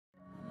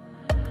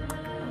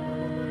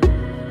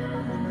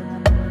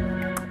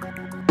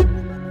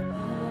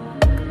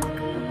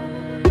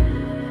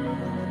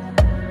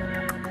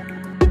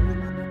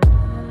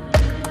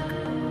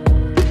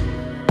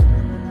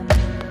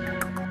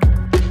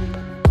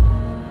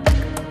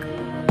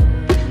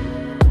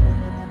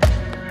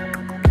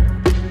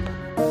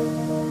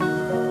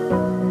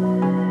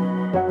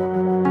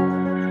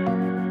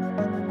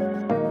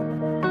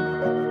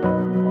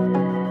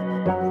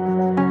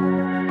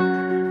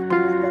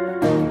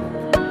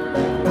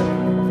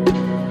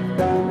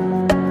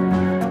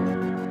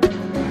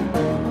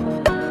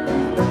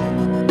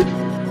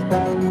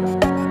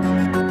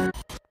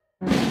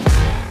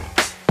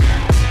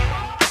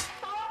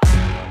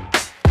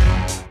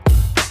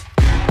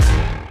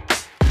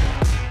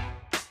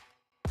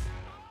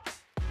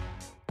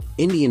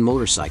Indian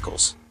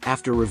motorcycles,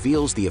 after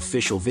reveals the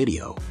official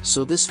video,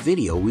 so this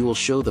video we will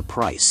show the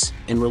price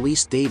and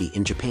release date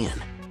in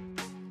Japan.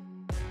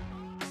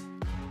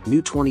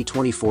 New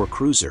 2024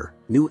 cruiser,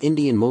 new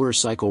Indian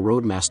motorcycle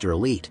Roadmaster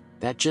Elite,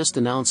 that just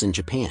announced in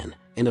Japan,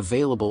 and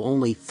available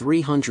only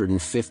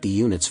 350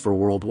 units for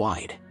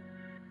worldwide.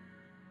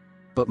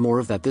 But more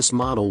of that, this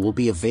model will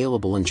be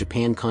available in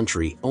Japan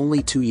country,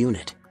 only 2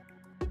 unit.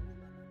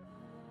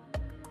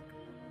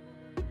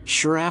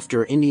 Sure,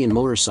 after Indian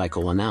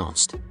motorcycle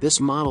announced, this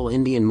model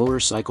Indian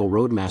motorcycle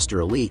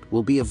Roadmaster Elite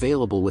will be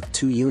available with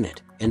 2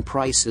 unit, and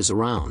price is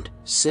around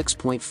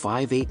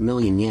 6.58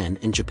 million yen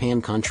in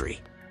Japan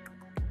country.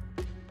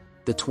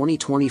 The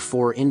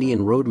 2024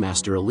 Indian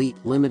Roadmaster Elite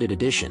Limited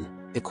Edition,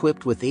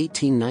 equipped with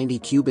 1890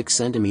 cubic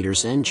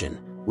centimeters engine,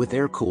 with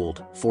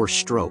air-cooled,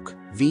 4-stroke,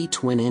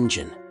 V-twin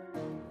engine.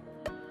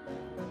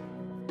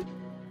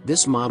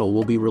 This model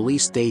will be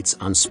release dates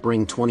on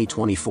spring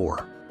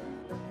 2024.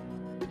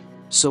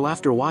 So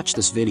after watch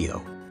this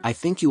video, I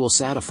think you will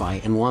satisfy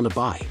and want to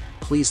buy.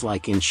 Please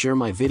like and share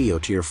my video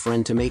to your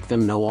friend to make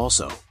them know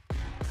also.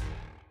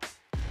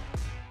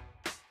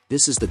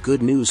 This is the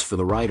good news for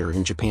the rider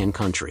in Japan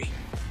country.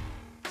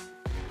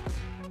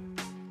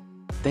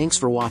 Thanks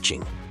for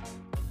watching.